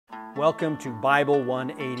Welcome to Bible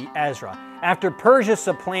 180 Ezra. After Persia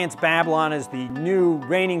supplants Babylon as the new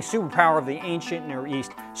reigning superpower of the ancient Near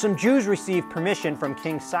East, some Jews received permission from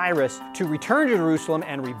King Cyrus to return to Jerusalem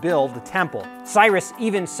and rebuild the temple. Cyrus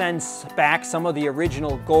even sends back some of the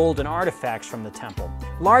original gold and artifacts from the temple.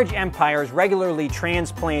 Large empires regularly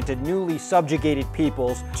transplanted newly subjugated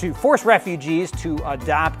peoples to force refugees to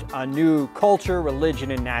adopt a new culture, religion,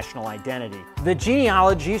 and national identity. The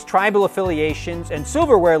genealogies, tribal affiliations, and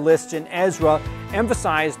silverware lists in Ezra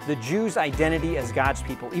emphasized the Jews' identity as God's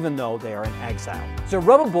people, even though they are in exile.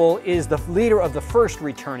 Zerubbabel is the leader of the first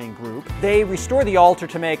returning group. They restore the altar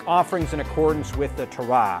to make offerings in accordance with the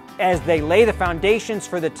Torah. As they lay the foundations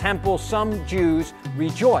for the temple, some Jews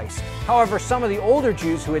rejoice. However, some of the older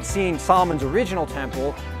Jews who had seen Solomon's original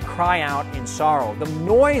temple cry out in sorrow. The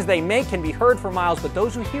noise they make can be heard for miles, but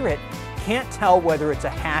those who hear it can't tell whether it's a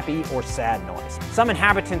happy or sad noise. Some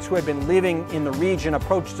inhabitants who had been living in the region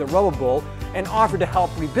approached Zerubbabel and offered to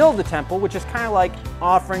help rebuild the temple, which is kind of like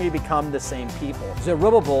offering to become the same people.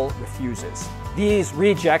 Zerubbabel refuses. These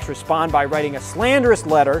rejects respond by writing a slanderous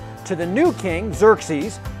letter to the new king,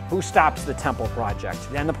 Xerxes, who stops the temple project.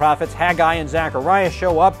 Then the prophets Haggai and Zechariah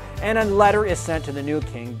show up, and a letter is sent to the new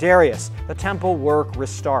king, Darius. The temple work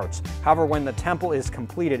restarts. However, when the temple is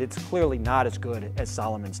completed, it's clearly not as good as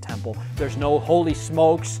Solomon's temple. There's no holy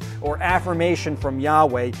smokes or affirmation from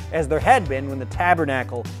Yahweh as there had been when the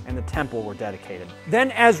tabernacle and the temple were dedicated.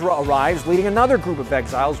 Then Ezra arrives, leading another group of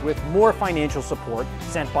exiles with more financial support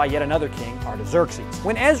sent by yet another king, Artaxerxes.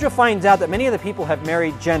 When Ezra finds out that many of the people have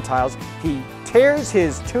married Gentiles, he tears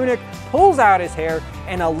his tunic, pulls out his hair,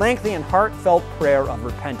 and a lengthy and heartfelt prayer of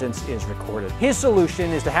repentance is recorded. His solution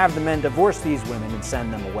is to have the men divorce these women and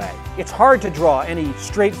send them away. It's hard to draw any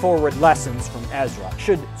straightforward lessons from Ezra.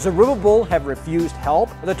 Should Zerubbabel have refused help?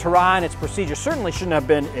 The Torah and its procedures certainly shouldn't have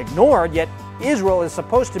been ignored, yet Israel is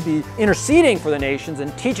supposed to be interceding for the nations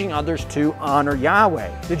and teaching others to honor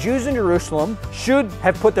Yahweh. The Jews in Jerusalem should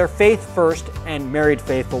have put their faith first and married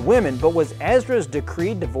faithful women, but was Ezra's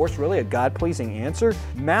decreed divorce really a God-pleasing answer?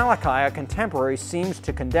 Malachi, a contemporary, seems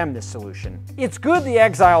to condemn this solution. It's good the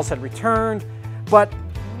exiles had returned, but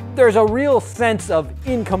there's a real sense of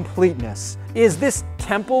incompleteness. Is this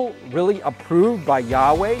temple really approved by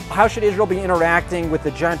Yahweh? How should Israel be interacting with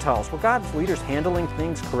the Gentiles? Were God's leaders handling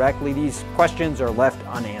things correctly? These questions are left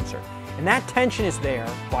unanswered. And that tension is there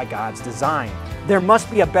by God's design. There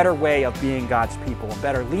must be a better way of being God's people. A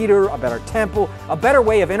better leader, a better temple, a better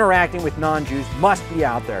way of interacting with non-Jews must be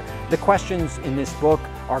out there. The questions in this book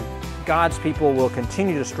are God's people will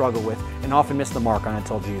continue to struggle with and often miss the mark on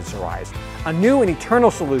until Jesus arrives. A new and eternal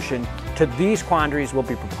solution to these quandaries will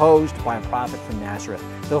be proposed by a prophet from Nazareth.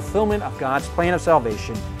 The fulfillment of God's plan of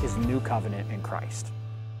salvation is the new covenant in Christ.